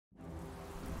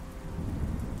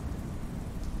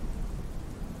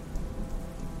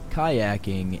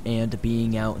Kayaking and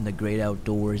being out in the great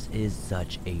outdoors is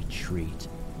such a treat.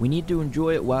 We need to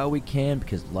enjoy it while we can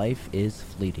because life is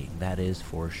fleeting, that is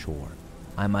for sure.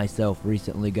 I myself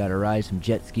recently got a ride some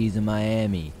jet skis in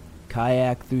Miami,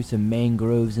 kayak through some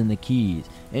mangroves in the Keys,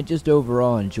 and just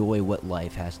overall enjoy what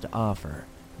life has to offer.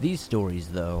 These stories,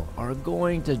 though, are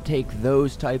going to take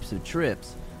those types of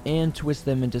trips and twist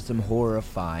them into some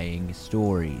horrifying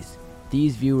stories.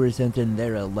 These viewers sent in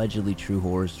their allegedly true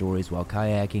horror stories while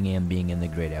kayaking and being in the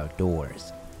great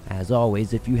outdoors. As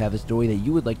always, if you have a story that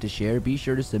you would like to share, be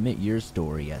sure to submit your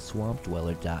story at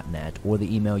swampdweller.net or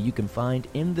the email you can find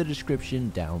in the description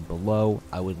down below.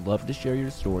 I would love to share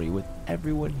your story with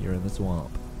everyone here in the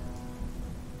swamp.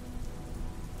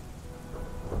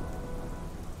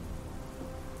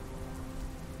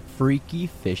 Freaky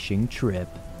Fishing Trip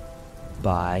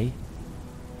by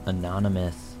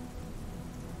Anonymous.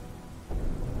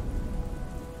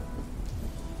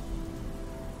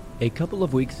 A couple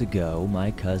of weeks ago,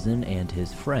 my cousin and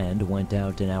his friend went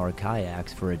out in our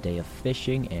kayaks for a day of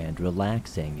fishing and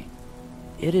relaxing.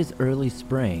 It is early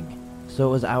spring, so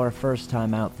it was our first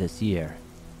time out this year.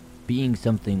 Being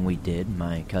something we did,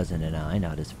 my cousin and I,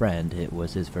 not his friend, it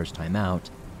was his first time out,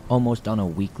 almost on a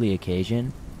weekly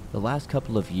occasion. The last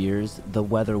couple of years, the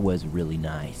weather was really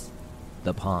nice.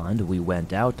 The pond we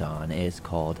went out on is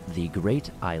called the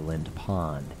Great Island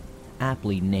Pond,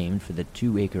 aptly named for the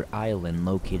 2-acre island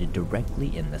located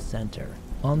directly in the center.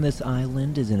 On this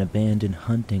island is an abandoned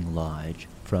hunting lodge.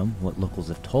 From what locals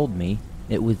have told me,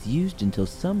 it was used until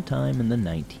sometime in the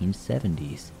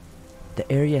 1970s.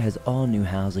 The area has all new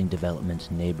housing development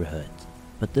neighborhoods,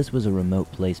 but this was a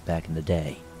remote place back in the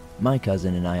day. My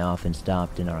cousin and I often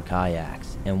stopped in our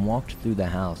kayaks and walked through the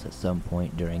house at some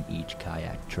point during each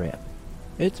kayak trip.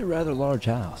 It's a rather large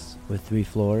house, with 3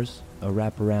 floors, a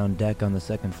wraparound deck on the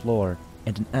 2nd floor,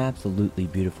 and an absolutely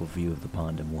beautiful view of the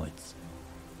pond and woods.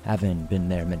 Having been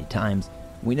there many times,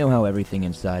 we know how everything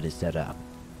inside is set up.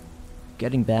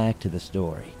 Getting back to the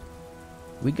story,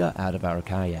 we got out of our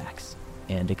kayaks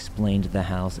and explained the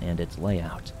house and its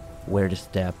layout, where to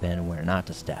step and where not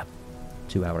to step,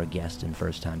 to our guest and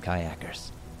first-time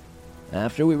kayakers.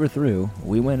 After we were through,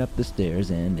 we went up the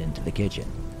stairs and into the kitchen,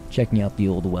 checking out the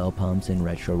old well pumps and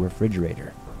retro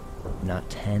refrigerator. Not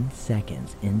 10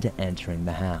 seconds into entering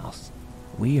the house,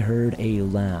 we heard a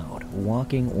loud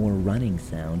walking or running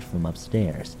sound from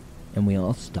upstairs, and we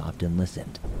all stopped and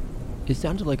listened. It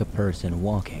sounded like a person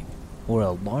walking, or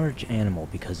a large animal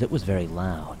because it was very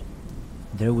loud.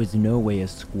 There was no way a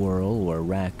squirrel or a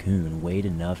raccoon weighed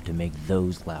enough to make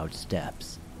those loud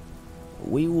steps.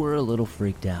 We were a little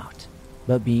freaked out,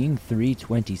 but being 3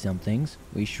 20-somethings,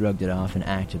 we shrugged it off and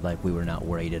acted like we were not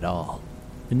worried at all.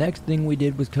 The next thing we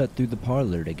did was cut through the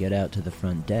parlor to get out to the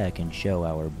front deck and show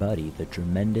our buddy the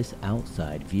tremendous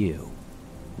outside view.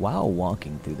 While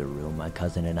walking through the room, my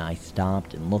cousin and I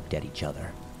stopped and looked at each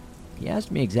other. He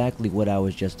asked me exactly what I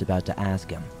was just about to ask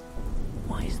him.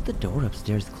 Why is the door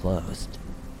upstairs closed?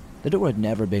 The door had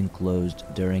never been closed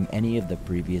during any of the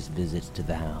previous visits to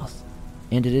the house,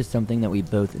 and it is something that we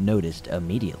both noticed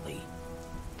immediately.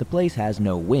 The place has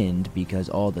no wind because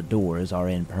all the doors are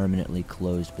in permanently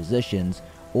closed positions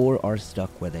or are stuck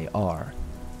where they are.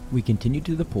 We continued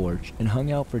to the porch and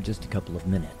hung out for just a couple of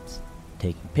minutes,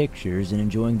 taking pictures and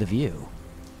enjoying the view.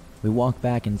 We walked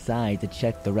back inside to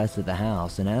check the rest of the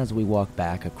house, and as we walk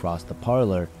back across the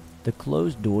parlor, the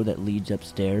closed door that leads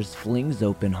upstairs flings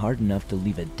open hard enough to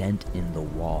leave a dent in the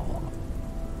wall.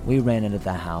 We ran out of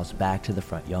the house back to the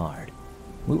front yard.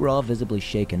 We were all visibly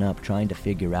shaken up trying to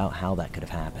figure out how that could have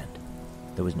happened.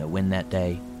 There was no wind that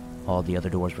day, all the other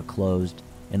doors were closed,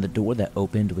 and the door that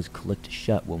opened was clicked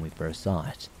shut when we first saw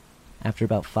it. After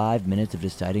about 5 minutes of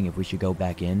deciding if we should go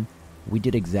back in, we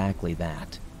did exactly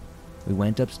that. We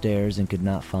went upstairs and could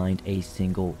not find a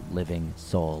single living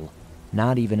soul,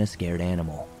 not even a scared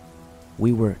animal.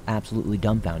 We were absolutely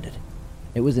dumbfounded.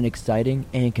 It was an exciting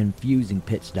and confusing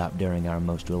pit stop during our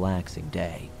most relaxing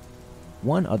day.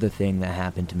 One other thing that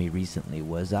happened to me recently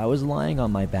was I was lying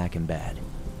on my back in bed,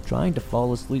 trying to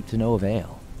fall asleep to no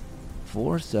avail.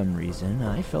 For some reason,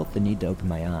 I felt the need to open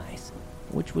my eyes,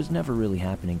 which was never really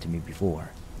happening to me before.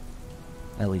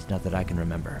 At least not that I can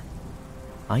remember.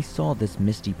 I saw this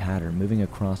misty pattern moving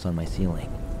across on my ceiling.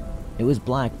 It was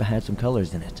black but had some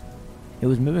colors in it. It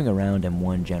was moving around in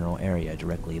one general area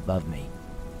directly above me.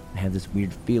 I had this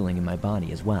weird feeling in my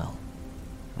body as well.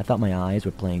 I thought my eyes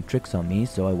were playing tricks on me,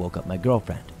 so I woke up my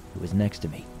girlfriend, who was next to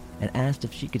me, and asked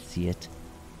if she could see it.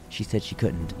 She said she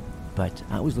couldn't, but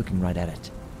I was looking right at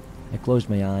it. I closed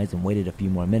my eyes and waited a few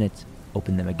more minutes,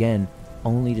 opened them again,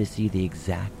 only to see the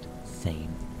exact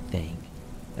same thing.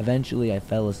 Eventually I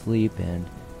fell asleep and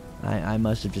I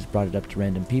must have just brought it up to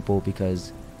random people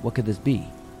because what could this be?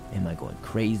 Am I going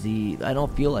crazy? I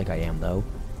don't feel like I am, though.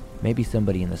 Maybe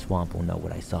somebody in the swamp will know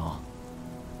what I saw.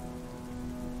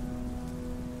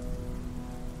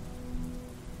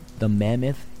 The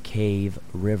Mammoth Cave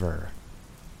River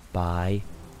by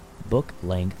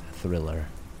Book-Length Thriller.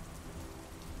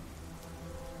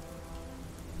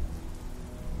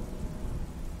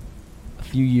 A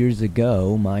few years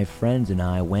ago, my friends and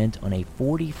I went on a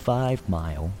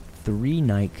 45-mile,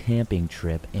 3-night camping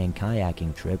trip and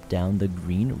kayaking trip down the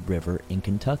Green River in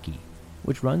Kentucky,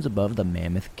 which runs above the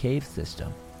Mammoth Cave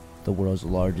System, the world's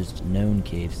largest known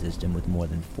cave system with more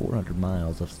than 400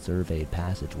 miles of surveyed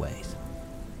passageways.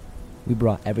 We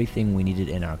brought everything we needed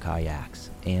in our kayaks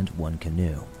and one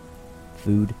canoe.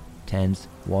 Food, tents,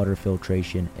 water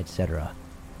filtration, etc.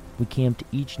 We camped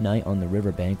each night on the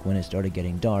riverbank when it started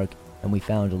getting dark and we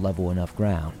found a level enough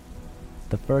ground.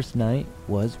 The first night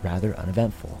was rather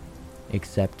uneventful,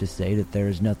 except to say that there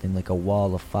is nothing like a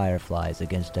wall of fireflies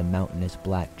against a mountainous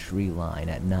black tree line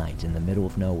at night in the middle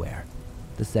of nowhere.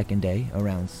 The second day,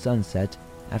 around sunset,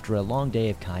 after a long day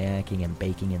of kayaking and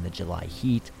baking in the July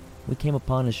heat, we came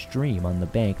upon a stream on the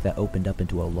bank that opened up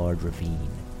into a large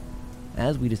ravine.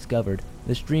 As we discovered,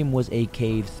 the stream was a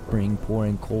cave spring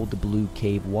pouring cold blue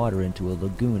cave water into a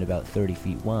lagoon about 30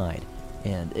 feet wide,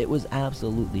 and it was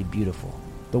absolutely beautiful.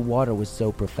 The water was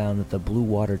so profound that the blue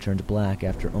water turned black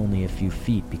after only a few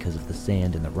feet because of the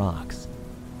sand and the rocks.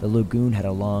 The lagoon had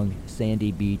a long,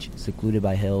 sandy beach secluded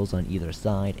by hills on either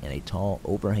side and a tall,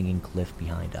 overhanging cliff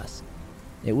behind us.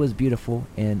 It was beautiful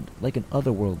and like an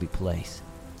otherworldly place.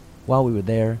 While we were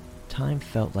there, time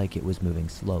felt like it was moving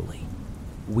slowly.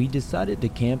 We decided to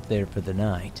camp there for the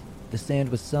night. The sand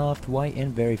was soft, white,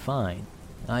 and very fine,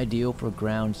 ideal for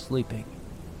ground sleeping.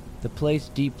 The place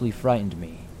deeply frightened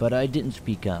me, but I didn't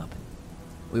speak up.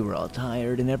 We were all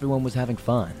tired and everyone was having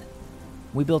fun.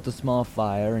 We built a small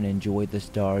fire and enjoyed the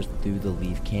stars through the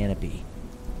leaf canopy.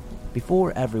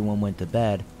 Before everyone went to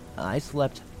bed, I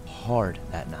slept hard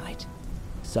that night.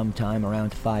 Sometime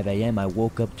around 5 a.m. I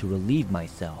woke up to relieve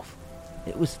myself.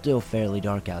 It was still fairly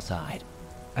dark outside.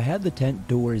 I had the tent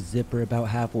door zipper about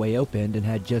halfway opened and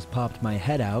had just popped my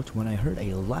head out when I heard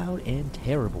a loud and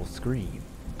terrible scream.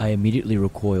 I immediately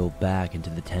recoiled back into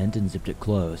the tent and zipped it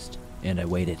closed, and I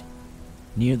waited.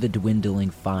 Near the dwindling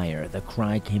fire, the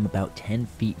cry came about 10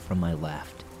 feet from my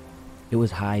left. It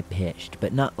was high-pitched,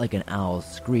 but not like an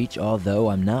owl's screech, although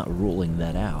I'm not ruling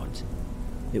that out.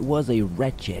 It was a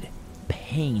wretched,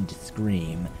 pained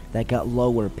scream that got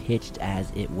lower pitched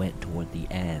as it went toward the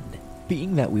end.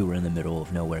 Being that we were in the middle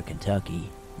of nowhere, Kentucky,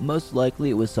 most likely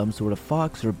it was some sort of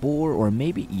fox or boar or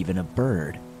maybe even a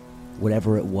bird.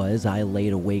 Whatever it was, I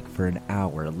laid awake for an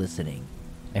hour listening.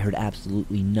 I heard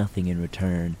absolutely nothing in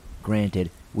return.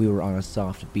 Granted, we were on a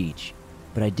soft beach,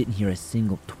 but I didn't hear a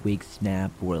single twig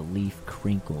snap or a leaf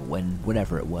crinkle when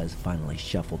whatever it was finally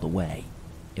shuffled away.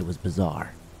 It was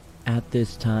bizarre. At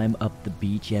this time, up the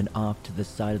beach and off to the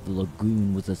side of the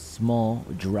lagoon was a small,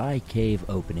 dry cave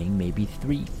opening maybe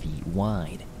 3 feet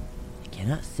wide. I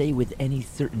cannot say with any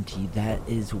certainty that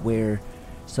is where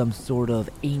some sort of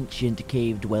ancient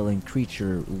cave-dwelling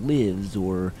creature lives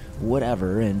or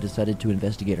whatever and decided to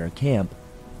investigate our camp,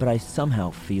 but I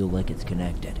somehow feel like it's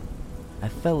connected. I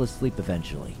fell asleep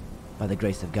eventually, by the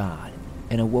grace of God,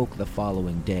 and awoke the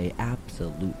following day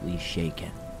absolutely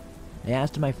shaken. I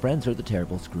asked if my friends heard the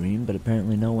terrible scream, but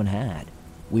apparently no one had.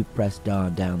 We pressed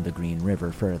on down the Green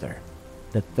River further.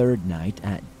 The third night,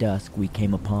 at dusk, we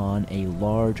came upon a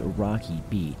large rocky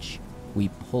beach. We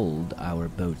pulled our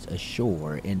boats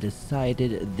ashore and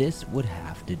decided this would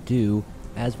have to do,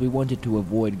 as we wanted to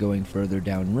avoid going further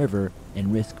downriver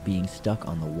and risk being stuck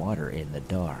on the water in the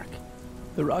dark.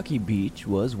 The rocky beach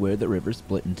was where the river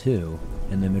split in two.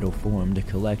 In the middle formed a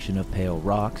collection of pale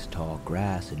rocks, tall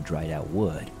grass, and dried-out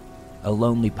wood. A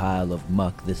lonely pile of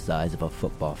muck the size of a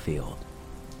football field.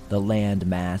 The land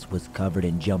mass was covered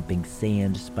in jumping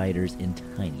sand spiders and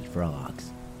tiny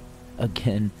frogs.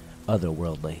 Again,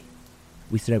 otherworldly.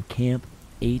 We set up camp,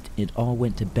 ate, and all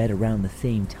went to bed around the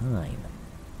same time.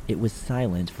 It was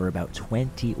silent for about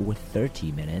 20 or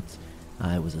 30 minutes.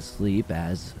 I was asleep,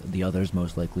 as the others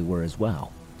most likely were as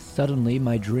well. Suddenly,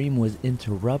 my dream was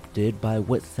interrupted by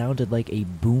what sounded like a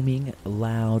booming,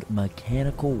 loud,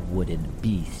 mechanical wooden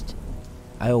beast.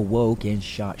 I awoke and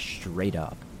shot straight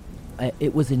up.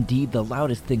 It was indeed the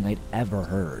loudest thing I'd ever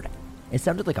heard. It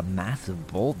sounded like a massive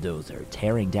bulldozer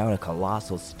tearing down a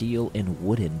colossal steel and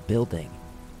wooden building.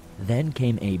 Then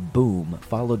came a boom,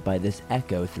 followed by this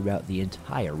echo throughout the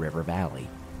entire river valley.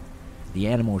 The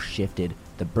animal shifted,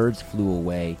 the birds flew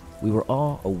away. We were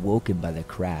all awoken by the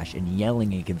crash and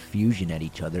yelling in confusion at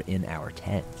each other in our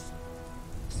tents.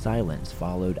 Silence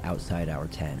followed outside our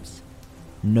tents.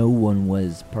 No one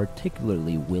was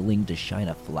particularly willing to shine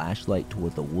a flashlight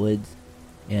toward the woods,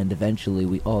 and eventually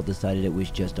we all decided it was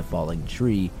just a falling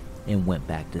tree and went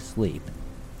back to sleep.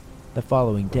 The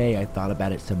following day I thought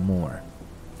about it some more.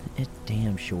 It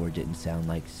damn sure didn't sound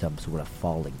like some sort of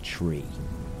falling tree.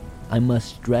 I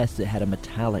must stress it had a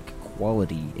metallic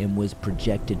quality and was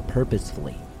projected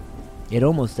purposefully. It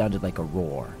almost sounded like a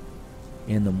roar.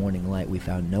 In the morning light, we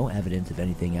found no evidence of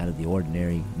anything out of the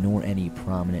ordinary, nor any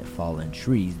prominent fallen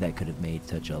trees that could have made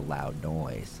such a loud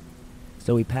noise.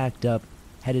 So we packed up,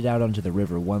 headed out onto the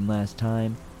river one last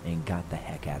time, and got the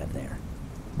heck out of there.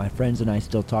 My friends and I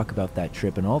still talk about that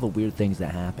trip and all the weird things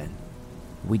that happened.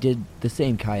 We did the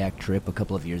same kayak trip a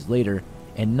couple of years later,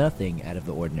 and nothing out of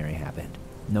the ordinary happened.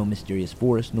 No mysterious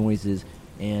forest noises,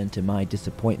 and to my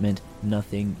disappointment,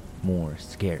 nothing more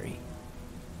scary.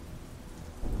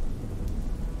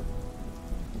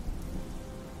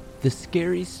 The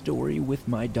Scary Story with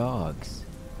My Dogs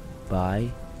by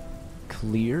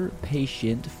Clear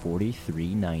Patient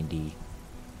 4390.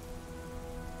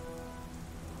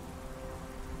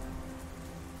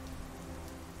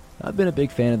 I've been a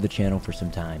big fan of the channel for some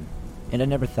time, and I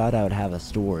never thought I would have a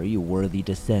story worthy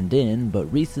to send in,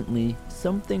 but recently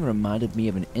something reminded me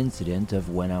of an incident of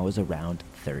when I was around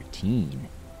 13.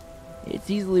 It's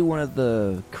easily one of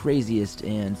the craziest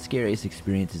and scariest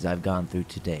experiences I've gone through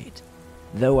to date,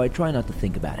 though I try not to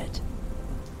think about it.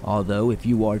 Although if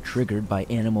you are triggered by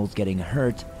animals getting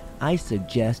hurt, I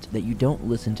suggest that you don't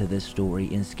listen to this story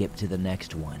and skip to the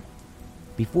next one.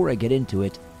 Before I get into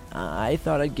it, I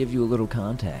thought I'd give you a little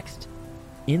context.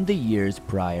 In the years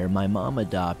prior, my mom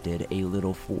adopted a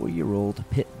little 4-year-old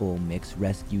pit bull mix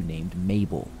rescue named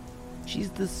Mabel. She's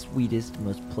the sweetest,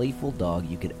 most playful dog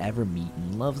you could ever meet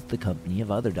and loves the company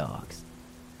of other dogs.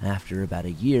 After about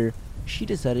a year, she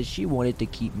decided she wanted to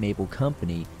keep Mabel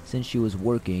company since she was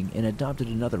working and adopted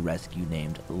another rescue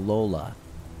named Lola.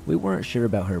 We weren't sure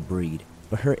about her breed,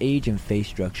 but her age and face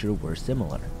structure were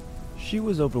similar. She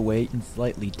was overweight and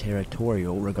slightly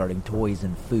territorial regarding toys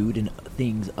and food and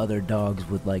things other dogs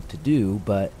would like to do,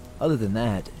 but other than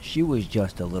that, she was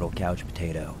just a little couch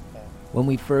potato. When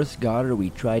we first got her, we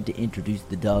tried to introduce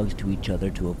the dogs to each other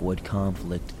to avoid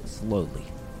conflict slowly.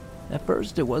 At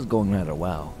first, it was going rather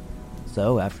well.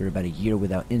 So, after about a year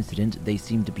without incident, they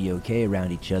seemed to be okay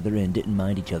around each other and didn't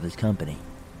mind each other's company.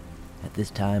 At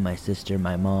this time, my sister,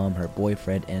 my mom, her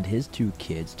boyfriend, and his 2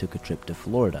 kids took a trip to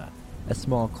Florida, a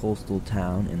small coastal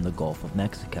town in the Gulf of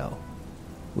Mexico.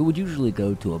 We would usually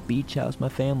go to a beach house my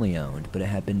family owned, but it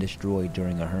had been destroyed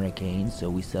during a hurricane, so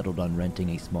we settled on renting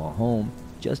a small home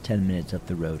just 10 minutes up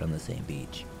the road on the same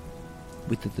beach.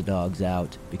 We took the dogs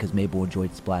out because Mabel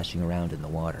enjoyed splashing around in the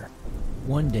water.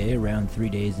 One day, around 3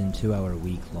 days into our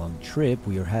week-long trip,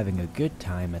 we were having a good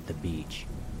time at the beach.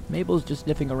 Mabel's just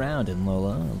sniffing around, and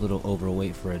Lola, a little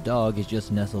overweight for a dog, is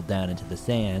just nestled down into the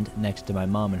sand next to my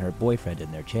mom and her boyfriend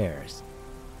in their chairs.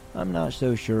 I'm not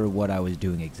so sure what I was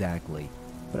doing exactly,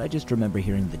 but I just remember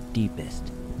hearing the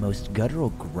deepest, most guttural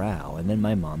growl, and then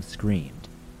my mom screamed.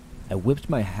 I whipped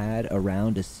my head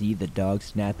around to see the dogs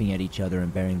snapping at each other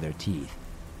and baring their teeth.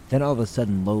 Then all of a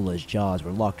sudden Lola's jaws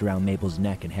were locked around Mabel's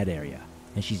neck and head area,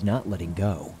 and she's not letting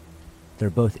go. They're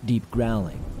both deep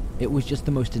growling. It was just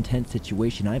the most intense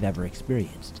situation I've ever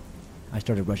experienced. I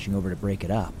started rushing over to break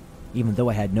it up, even though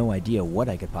I had no idea what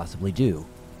I could possibly do.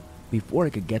 Before I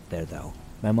could get there, though,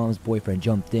 my mom's boyfriend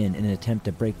jumped in an attempt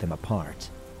to break them apart.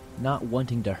 Not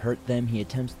wanting to hurt them, he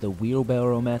attempts the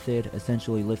wheelbarrow method,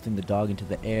 essentially lifting the dog into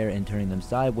the air and turning them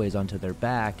sideways onto their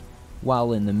back,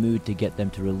 while in the mood to get them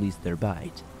to release their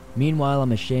bite. Meanwhile,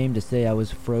 I'm ashamed to say I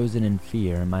was frozen in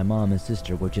fear, and my mom and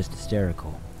sister were just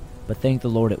hysterical. But thank the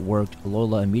Lord it worked.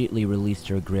 Lola immediately released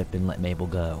her grip and let Mabel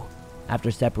go.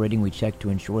 After separating, we checked to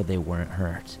ensure they weren't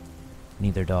hurt.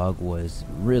 Neither dog was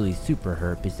really super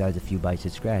hurt besides a few bites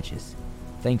and scratches.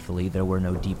 Thankfully, there were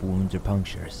no deep wounds or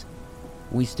punctures.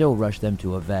 We still rushed them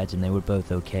to a vet, and they were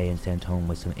both okay and sent home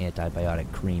with some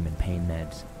antibiotic cream and pain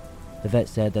meds. The vet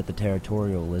said that the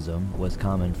territorialism was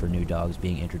common for new dogs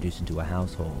being introduced into a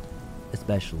household,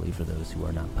 especially for those who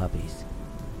are not puppies.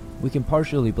 We can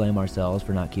partially blame ourselves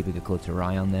for not keeping a closer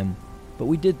eye on them, but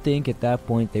we did think at that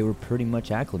point they were pretty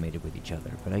much acclimated with each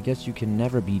other, but I guess you can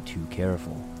never be too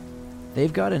careful.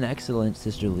 They've got an excellent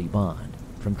sisterly bond,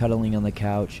 from cuddling on the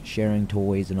couch, sharing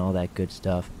toys, and all that good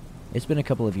stuff. It's been a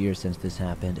couple of years since this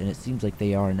happened, and it seems like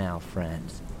they are now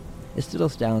friends. It still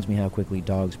astounds me how quickly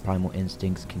dogs' primal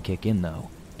instincts can kick in, though,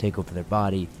 take over their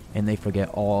body, and they forget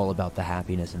all about the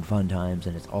happiness and fun times,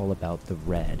 and it's all about the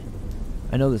red.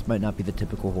 I know this might not be the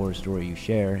typical horror story you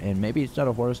share, and maybe it's not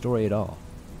a horror story at all,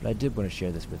 but I did want to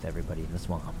share this with everybody in the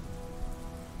swamp.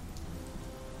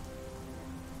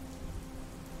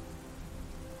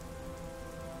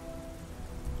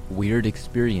 Weird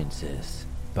Experiences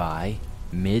by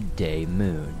Midday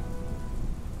Moon.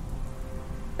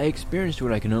 I experienced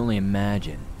what I can only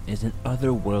imagine is an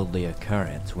otherworldly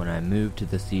occurrence when I moved to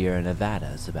the Sierra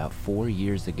Nevadas about 4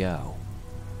 years ago.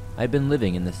 I'd been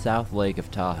living in the South Lake of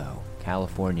Tahoe,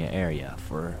 California area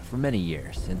for many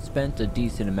years and spent a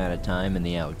decent amount of time in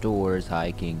the outdoors,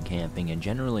 hiking, camping, and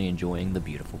generally enjoying the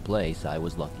beautiful place I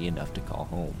was lucky enough to call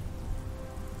home.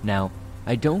 Now,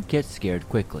 I don't get scared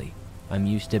quickly. I'm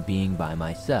used to being by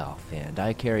myself, and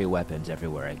I carry weapons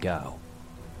everywhere I go.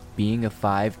 Being a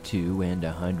 5'2" and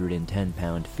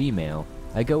 110-pound female,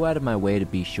 I go out of my way to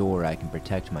be sure I can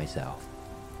protect myself.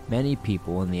 Many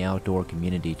people in the outdoor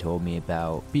community told me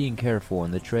about being careful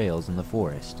on the trails in the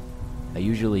forest. I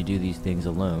usually do these things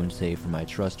alone, save for my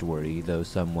trustworthy, though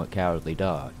somewhat cowardly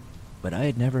dog. But I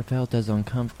had never felt as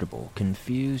uncomfortable,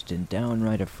 confused, and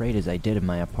downright afraid as I did in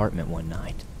my apartment one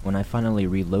night, when I finally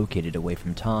relocated away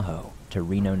from Tahoe to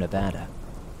Reno, Nevada.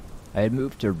 I had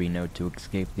moved to Reno to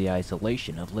escape the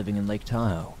isolation of living in Lake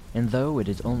Tahoe, and though it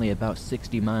is only about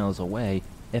 60 miles away,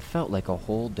 it felt like a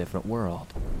whole different world.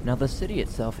 Now, the city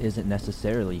itself isn't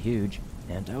necessarily huge,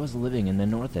 and I was living in the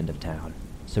north end of town,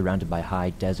 surrounded by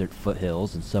high desert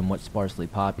foothills and somewhat sparsely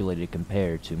populated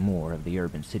compared to more of the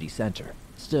urban city center.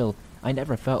 Still, I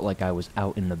never felt like I was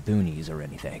out in the boonies or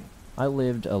anything. I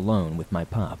lived alone with my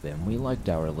pup, and we liked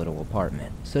our little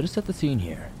apartment. So to set the scene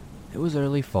here, it was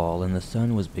early fall and the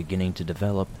sun was beginning to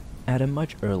develop at a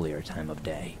much earlier time of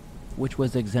day, which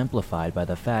was exemplified by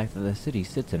the fact that the city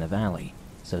sits in a valley,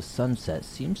 so sunset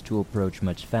seems to approach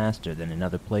much faster than in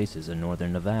other places in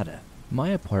northern Nevada. My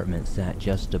apartment sat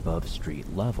just above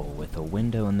street level with a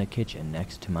window in the kitchen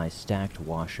next to my stacked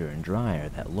washer and dryer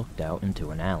that looked out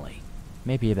into an alley,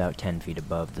 maybe about 10 feet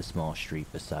above the small street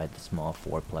beside the small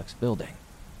fourplex building.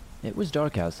 It was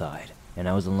dark outside, and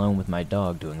I was alone with my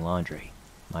dog doing laundry.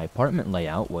 My apartment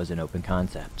layout was an open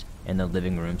concept, and the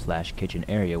living room/kitchen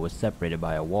area was separated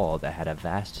by a wall that had a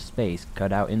vast space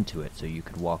cut out into it so you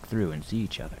could walk through and see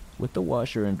each other. With the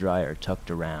washer and dryer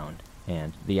tucked around,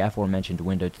 and the aforementioned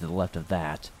window to the left of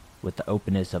that, with the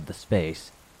openness of the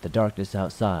space, the darkness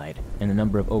outside, and the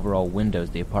number of overall windows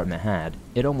the apartment had,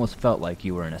 it almost felt like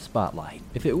you were in a spotlight.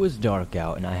 If it was dark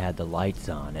out and I had the lights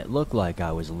on, it looked like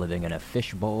I was living in a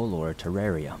fishbowl or a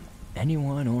terrarium.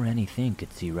 Anyone or anything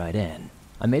could see right in.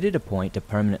 I made it a point to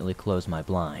permanently close my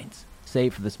blinds,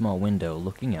 save for the small window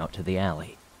looking out to the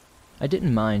alley. I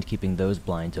didn't mind keeping those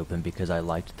blinds open because I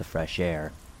liked the fresh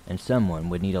air, and someone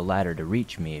would need a ladder to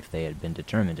reach me if they had been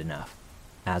determined enough.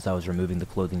 As I was removing the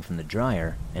clothing from the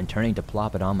dryer and turning to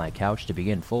plop it on my couch to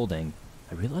begin folding,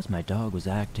 I realized my dog was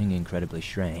acting incredibly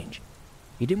strange.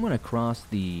 He didn't want to cross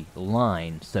the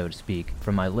line, so to speak,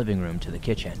 from my living room to the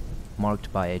kitchen,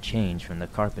 marked by a change from the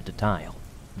carpet to tile.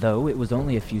 Though it was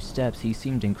only a few steps, he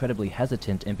seemed incredibly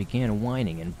hesitant and began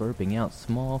whining and burping out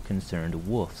small, concerned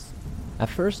woofs. At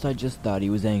first, I just thought he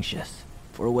was anxious.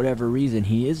 For whatever reason,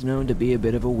 he is known to be a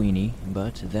bit of a weenie,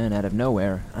 but then out of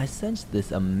nowhere, I sensed this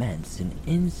immense and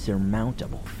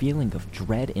insurmountable feeling of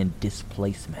dread and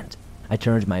displacement. I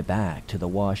turned my back to the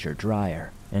washer,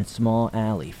 dryer, and small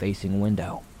alley-facing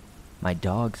window. My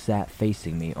dog sat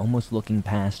facing me, almost looking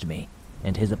past me,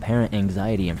 and his apparent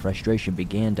anxiety and frustration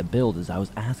began to build as I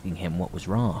was asking him what was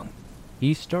wrong.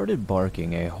 He started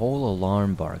barking a whole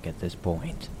alarm bark at this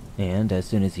point, and as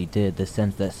soon as he did, the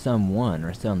sense that someone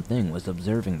or something was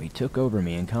observing me took over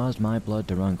me and caused my blood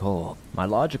to run cold. My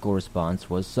logical response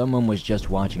was someone was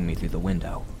just watching me through the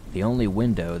window, the only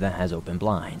window that has open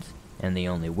blinds, and the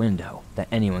only window that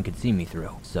anyone could see me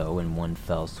through. So in one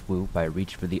fell swoop, I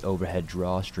reached for the overhead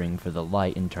drawstring for the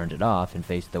light and turned it off and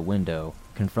faced the window,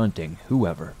 confronting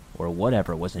whoever or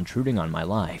whatever was intruding on my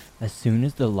life. As soon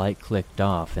as the light clicked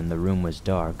off and the room was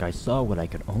dark, I saw what I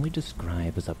could only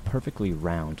describe as a perfectly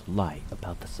round light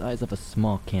about the size of a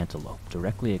small cantaloupe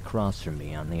directly across from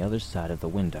me on the other side of the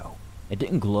window. It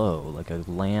didn't glow like a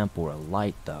lamp or a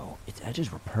light though. Its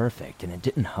edges were perfect and it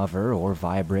didn't hover or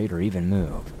vibrate or even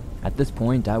move. At this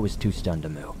point, I was too stunned to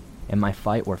move, and my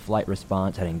fight or flight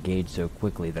response had engaged so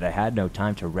quickly that I had no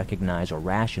time to recognize or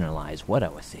rationalize what I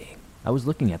was seeing. I was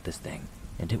looking at this thing,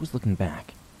 and it was looking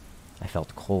back. I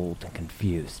felt cold and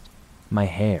confused. My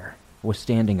hair was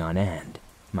standing on end.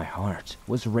 My heart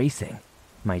was racing.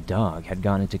 My dog had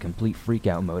gone into complete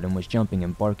freak-out mode and was jumping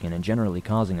and barking and generally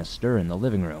causing a stir in the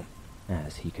living room,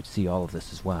 as he could see all of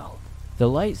this as well. The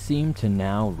light seemed to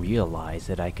now realize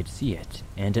that I could see it,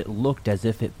 and it looked as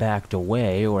if it backed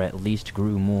away or at least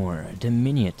grew more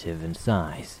diminutive in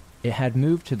size. It had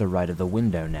moved to the right of the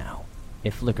window now.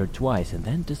 It flickered twice and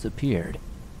then disappeared.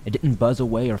 It didn't buzz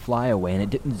away or fly away, and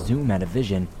it didn't zoom out of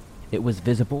vision. It was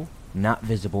visible, not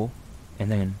visible,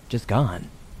 and then just gone.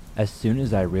 As soon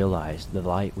as I realized the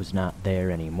light was not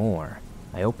there anymore,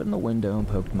 I opened the window and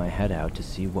poked my head out to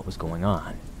see what was going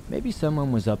on. Maybe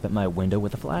someone was up at my window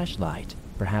with a flashlight.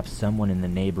 Perhaps someone in the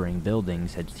neighboring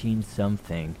buildings had seen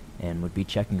something and would be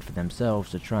checking for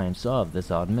themselves to try and solve this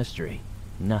odd mystery.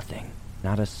 Nothing.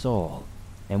 Not a soul.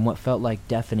 And what felt like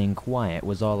deafening quiet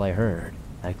was all I heard.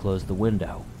 I closed the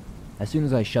window. As soon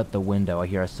as I shut the window, I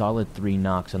hear a solid 3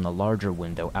 knocks on the larger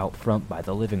window out front by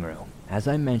the living room. As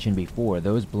I mentioned before,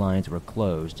 those blinds were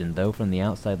closed, and though from the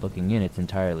outside looking in it's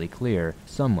entirely clear,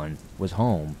 someone was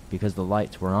home because the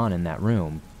lights were on in that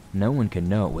room. No one could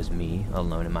know it was me,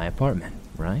 alone in my apartment,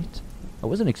 right? I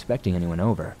wasn't expecting anyone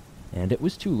over, and it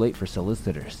was too late for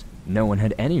solicitors. No one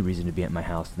had any reason to be at my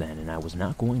house then, and I was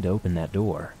not going to open that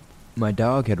door. My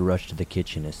dog had rushed to the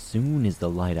kitchen as soon as the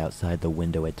light outside the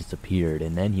window had disappeared,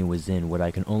 and then he was in what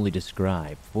I can only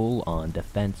describe full-on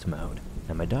defense mode.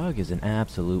 Now my dog is an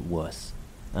absolute wuss.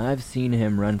 I've seen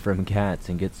him run from cats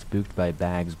and get spooked by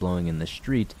bags blowing in the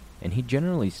street, and he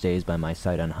generally stays by my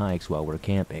side on hikes while we're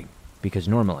camping, because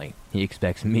normally he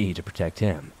expects me to protect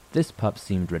him. This pup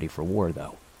seemed ready for war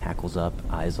though. Hackles up,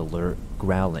 eyes alert,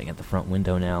 growling at the front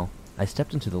window now. I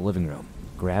stepped into the living room,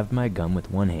 grabbed my gun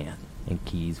with one hand and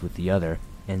keys with the other,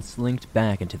 and slinked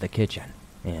back into the kitchen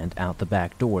and out the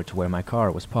back door to where my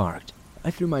car was parked. I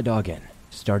threw my dog in,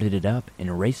 started it up,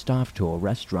 and raced off to a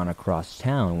restaurant across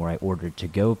town where I ordered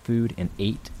to-go food and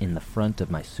ate in the front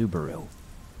of my Subaru.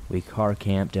 We car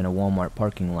camped in a Walmart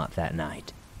parking lot that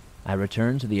night. I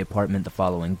returned to the apartment the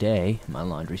following day, my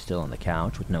laundry still on the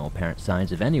couch with no apparent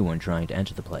signs of anyone trying to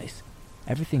enter the place.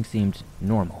 Everything seemed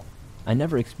normal. I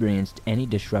never experienced any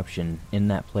disruption in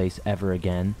that place ever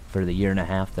again for the 1.5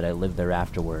 years that I lived there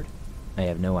afterward. I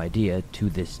have no idea, to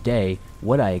this day,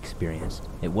 what I experienced.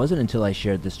 It wasn't until I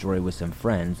shared this story with some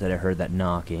friends that I heard that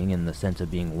knocking and the sense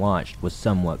of being watched was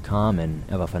somewhat common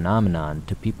of a phenomenon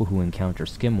to people who encounter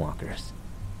skinwalkers.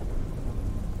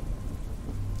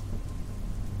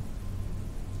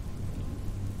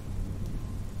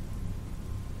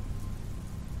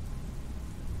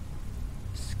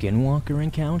 Skinwalker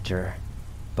Encounter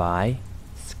by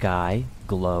Sky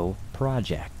Glow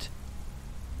Project.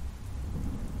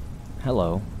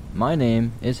 Hello, my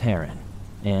name is Heron,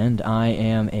 and I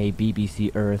am a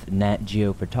BBC Earth Nat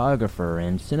Geo photographer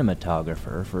and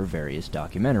cinematographer for various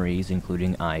documentaries,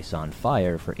 including Ice on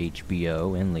Fire for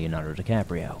HBO and Leonardo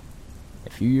DiCaprio.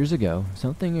 A few years ago,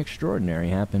 something extraordinary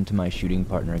happened to my shooting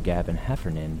partner Gavin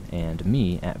Heffernan and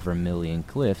me at Vermilion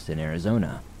Cliffs in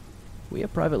Arizona. We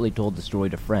had privately told the story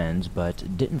to friends,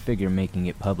 but didn't figure making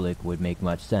it public would make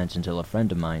much sense until a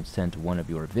friend of mine sent one of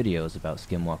your videos about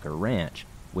Skinwalker Ranch,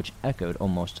 which echoed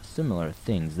almost similar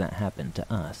things that happened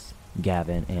to us.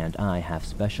 Gavin and I have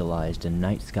specialized in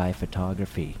night sky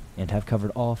photography and have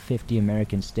covered all 50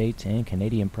 American states and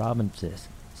Canadian provinces,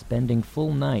 spending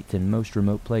full nights in most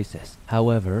remote places.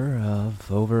 However,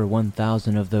 of over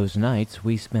 1,000 of those nights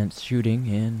we spent shooting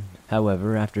in.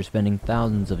 However, after spending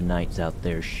thousands of nights out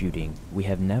there shooting, we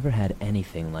have never had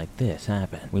anything like this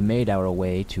happen. We made our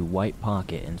way to White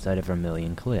Pocket inside of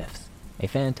Vermilion Cliffs, a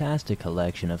fantastic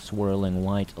collection of swirling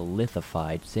white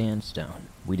lithified sandstone.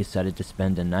 We decided to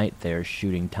spend a night there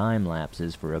shooting time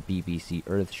lapses for a BBC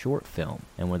Earth short film,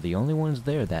 and were the only ones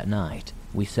there that night.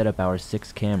 We set up our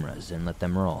 6 cameras and let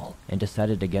them roll, and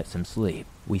decided to get some sleep.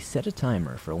 We set a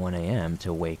timer for 1 a.m.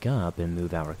 to wake up and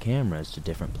move our cameras to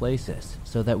different places,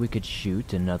 so that we could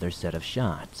shoot another set of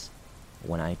shots.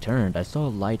 When I turned, I saw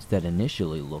lights that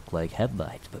initially looked like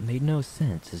headlights, but made no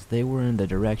sense as they were in the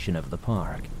direction of the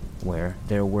park, where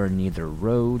there were neither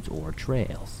roads or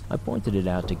trails. I pointed it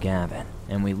out to Gavin,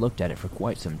 and we looked at it for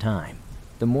quite some time.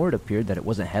 The more it appeared that it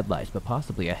wasn't headlights, but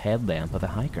possibly a headlamp of a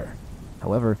hiker.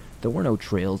 However, there were no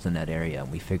trails in that area,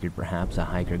 and we figured perhaps a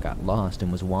hiker got lost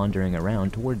and was wandering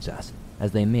around towards us,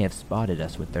 as they may have spotted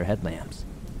us with their headlamps.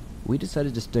 We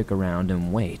decided to stick around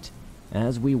and wait,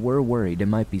 as we were worried it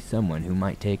might be someone who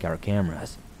might take our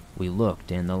cameras. We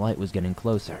looked, and the light was getting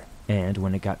closer, and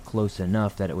when it got close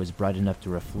enough that it was bright enough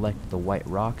to reflect the white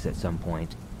rocks at some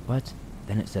point, but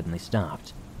then it suddenly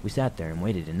stopped. We sat there and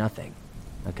waited and nothing.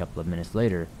 A couple of minutes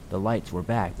later, the lights were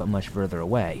back but much further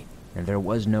away, and there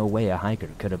was no way a hiker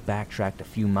could have backtracked a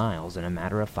few miles in a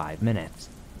matter of 5 minutes.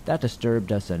 That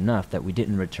disturbed us enough that we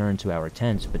didn't return to our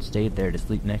tents but stayed there to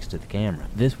sleep next to the camera.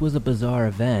 This was a bizarre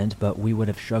event, but we would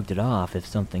have shrugged it off if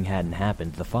something hadn't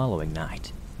happened the following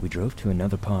night. We drove to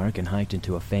another park and hiked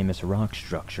into a famous rock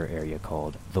structure area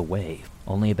called The Wave.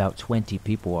 Only about 20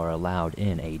 people are allowed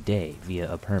in a day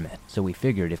via a permit, so we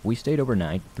figured if we stayed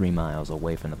overnight 3 miles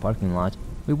away from the parking lot,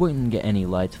 we wouldn't get any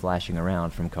lights flashing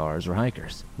around from cars or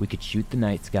hikers. We could shoot the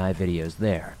night sky videos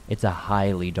there. It's a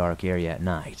highly dark area at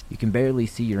night. You can barely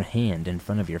see your hand in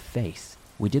front of your face.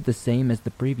 We did the same as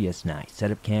the previous night, set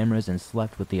up cameras and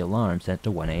slept with the alarm set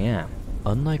to 1 a.m.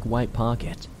 Unlike White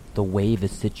Pocket, The Wave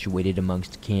is situated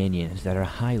amongst canyons that are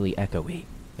highly echoey,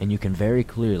 and you can very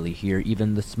clearly hear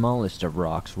even the smallest of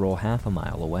rocks roll half a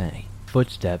mile away.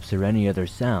 Footsteps or any other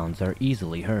sounds are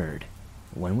easily heard.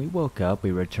 When we woke up,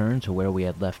 we returned to where we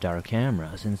had left our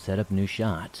cameras and set up new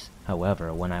shots.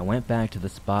 However, when I went back to the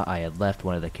spot I had left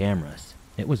one of the cameras,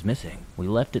 it was missing. We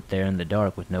left it there in the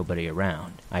dark with nobody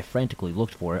around. I frantically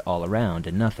looked for it all around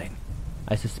and nothing.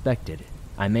 I suspected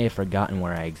I may have forgotten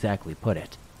where I exactly put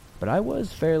it, but I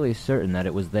was fairly certain that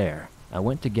it was there. I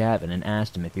went to Gavin and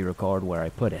asked him if he recalled where I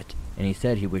put it, and he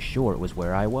said he was sure it was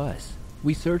where I was.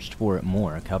 We searched for it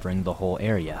more, covering the whole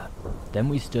area. Then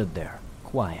we stood there,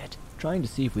 quiet, trying to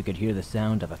see if we could hear the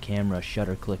sound of a camera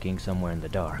shutter clicking somewhere in the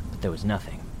dark, but there was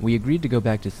nothing. We agreed to go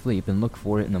back to sleep and look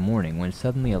for it in the morning when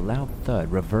suddenly a loud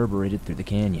thud reverberated through the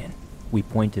canyon. We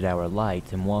pointed our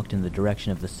lights and walked in the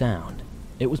direction of the sound.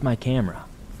 It was my camera,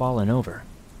 fallen over.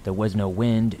 There was no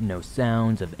wind, no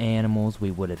sounds of animals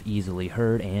we would have easily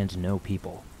heard, and no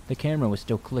people. The camera was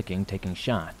still clicking, taking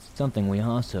shots, something we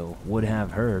also would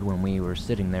have heard when we were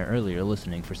sitting there earlier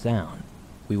listening for sound.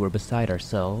 We were beside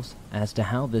ourselves as to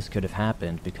how this could have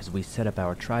happened because we set up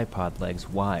our tripod legs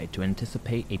wide to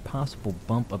anticipate a possible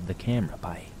bump of the camera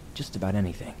by just about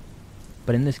anything.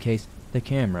 But in this case, the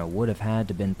camera would have had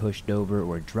to been pushed over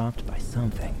or dropped by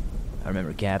something. I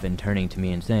remember Gavin turning to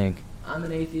me and saying, "I'm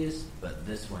an atheist, but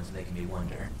this one's making me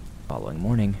wonder." Following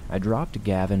morning, I dropped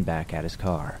Gavin back at his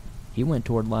car. He went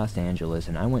toward Los Angeles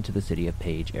and I went to the city of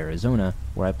Page, Arizona,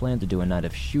 where I planned to do a night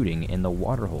of shooting in the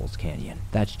Waterholes Canyon.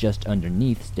 That's just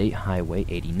underneath State Highway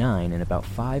 89 and about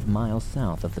 5 miles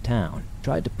south of the town.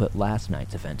 Tried to put last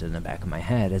night's event in the back of my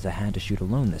head as I had to shoot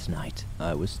alone this night.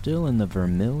 I was still in the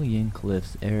Vermilion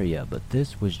Cliffs area, but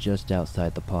this was just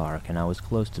outside the park and I was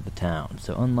close to the town,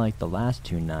 so unlike the last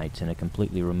 2 nights in a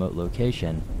completely remote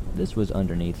location, this was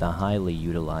underneath a highly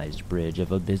utilized bridge of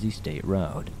a busy state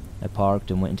road. I parked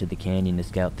and went into the canyon to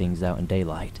scout things out in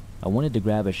daylight. I wanted to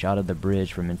grab a shot of the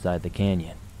bridge from inside the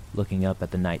canyon, looking up at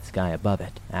the night sky above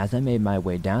it. As I made my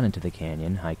way down into the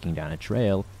canyon, hiking down a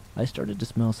trail, I started to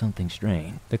smell something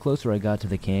strange. The closer I got to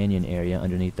the canyon area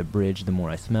underneath the bridge, the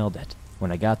more I smelled it.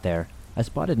 When I got there, I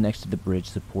spotted next to the bridge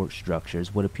support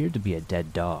structures what appeared to be a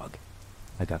dead dog.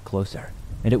 I got closer,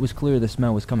 and it was clear the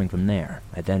smell was coming from there.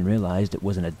 I then realized it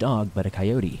wasn't a dog, but a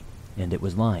coyote, and it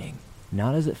was lying.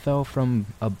 Not as it fell from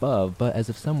above, but as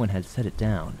if someone had set it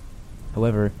down.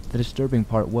 However, the disturbing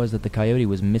part was that the coyote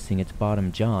was missing its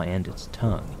bottom jaw and its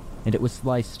tongue, and it was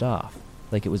sliced off,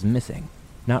 like it was missing.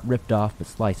 Not ripped off, but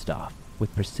sliced off,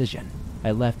 with precision.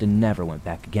 I left and never went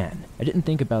back again. I didn't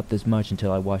think about this much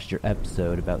until I watched your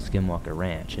episode about Skinwalker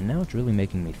Ranch, and now it's really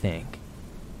making me think.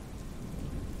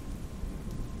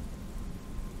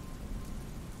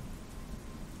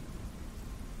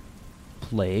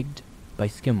 Plagued by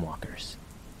Skinwalkers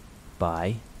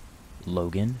by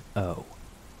Logan O.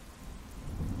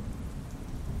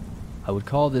 I would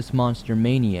call this Monster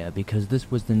Mania because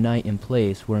this was the night and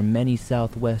place where many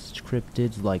Southwest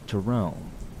cryptids like to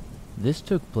roam. This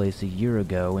took place a year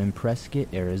ago in Prescott,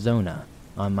 Arizona,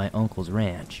 on my uncle's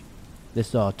ranch.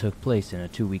 This all took place in a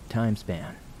 2-week time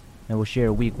span. I will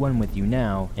share week 1 with you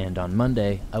now, and on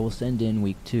Monday I will send in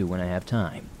week 2 when I have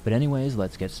time. But anyways,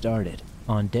 let's get started.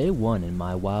 On day 1 in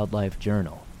my wildlife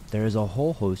journal, there is a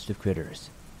whole host of critters.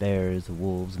 Bears,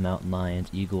 wolves, mountain lions,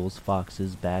 eagles,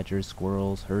 foxes, badgers,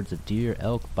 squirrels, herds of deer,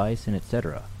 elk, bison,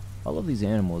 etc. All of these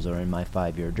animals are in my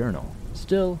 5-year journal.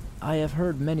 Still, I have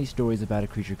heard many stories about a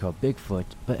creature called Bigfoot,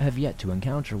 but have yet to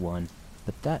encounter one.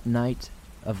 But that night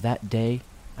of that day,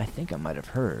 I think I might have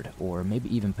heard, or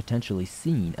maybe even potentially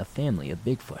seen, a family of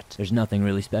Bigfoot. There's nothing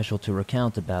really special to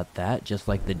recount about that, just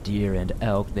like the deer and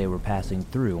elk they were passing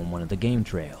through on one of the game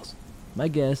trails. My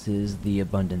guess is the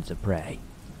abundance of prey.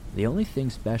 The only thing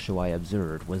special I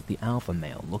observed was the alpha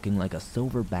male looking like a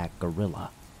silverback gorilla.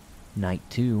 Night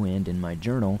 2, and in my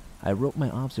journal, I wrote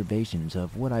my observations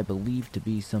of what I believed to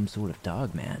be some sort of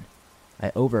dogman.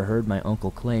 I overheard my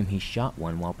uncle claim he shot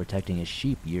one while protecting his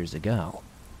sheep years ago.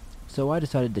 So I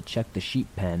decided to check the sheep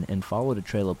pen and followed a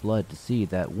trail of blood to see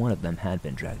that one of them had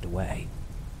been dragged away.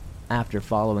 After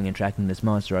following and tracking this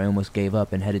monster, I almost gave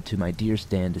up and headed to my deer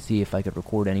stand to see if I could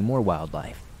record any more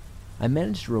wildlife. I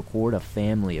managed to record a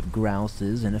family of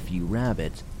grouses and a few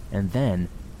rabbits, and then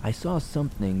I saw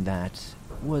something that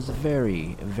was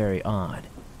very, very odd.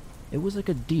 It was like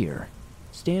a deer,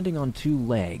 standing on two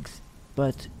legs,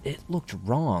 but it looked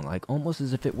wrong, like almost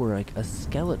as if it were like a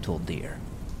skeletal deer.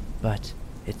 But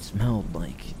it smelled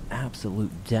like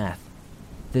absolute death.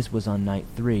 This was on night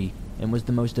 3, and was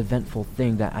the most eventful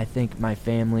thing that I think my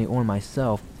family or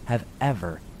myself have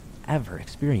ever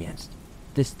experienced.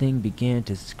 This thing began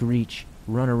to screech,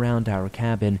 run around our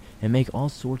cabin, and make all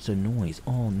sorts of noise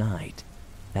all night.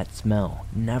 That smell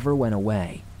never went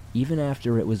away. Even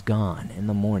after it was gone in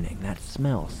the morning, that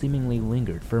smell seemingly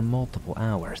lingered for multiple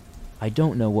hours. I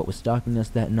don't know what was stalking us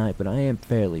that night, but I am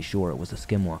fairly sure it was a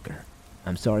skinwalker.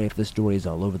 I'm sorry if the story is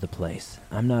all over the place.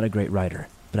 I'm not a great writer,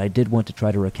 but I did want to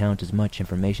try to recount as much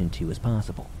information to you as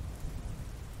possible.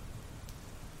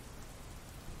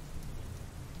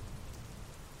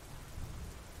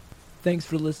 Thanks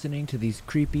for listening to these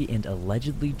creepy and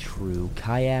allegedly true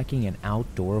kayaking and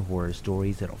outdoor horror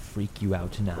stories that'll freak you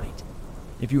out tonight.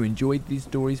 If you enjoyed these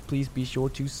stories, please be sure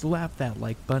to slap that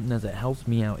like button as it helps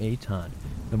me out a ton.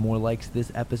 The more likes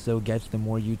this episode gets, the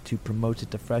more YouTube promotes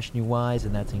it to fresh new eyes,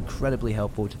 and that's incredibly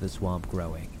helpful to the swamp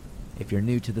growing. If you're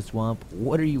new to the swamp,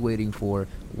 what are you waiting for?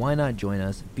 Why not join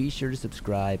us? Be sure to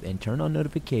subscribe and turn on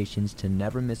notifications to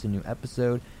never miss a new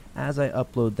episode, as I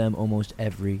upload them almost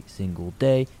every single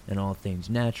day, and all things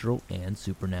natural and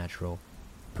supernatural.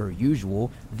 Per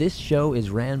usual, this show is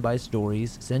ran by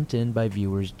stories sent in by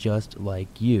viewers just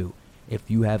like you. If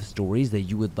you have stories that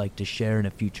you would like to share in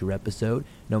a future episode,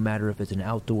 no matter if it's an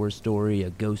outdoor story, a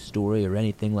ghost story, or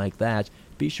anything like that,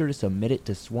 be sure to submit it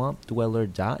to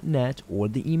swampdweller.net or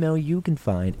the email you can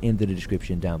find in the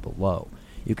description down below.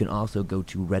 You can also go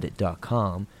to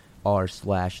reddit.com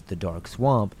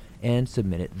r/thedarkswamp and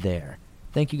submit it there.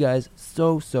 Thank you guys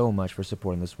so much for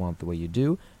supporting the swamp the way you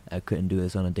do. I couldn't do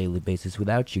this on a daily basis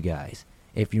without you guys.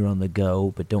 If you're on the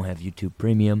go but don't have YouTube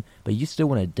Premium, but you still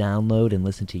want to download and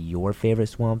listen to your favorite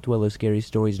Swamp Dweller scary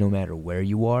stories no matter where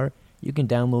you are, you can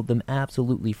download them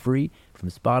absolutely free from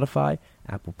Spotify,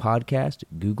 Apple Podcast,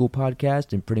 Google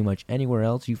Podcast, and pretty much anywhere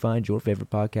else you find your favorite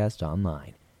podcast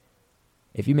online.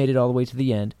 If you made it all the way to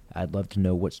the end, I'd love to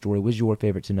know what story was your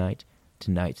favorite tonight.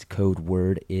 Tonight's code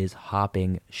word is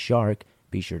hopping shark.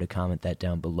 Be sure to comment that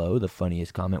down below. The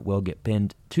funniest comment will get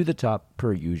pinned to the top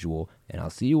per usual, and I'll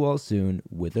see you all soon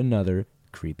with another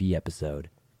creepy episode.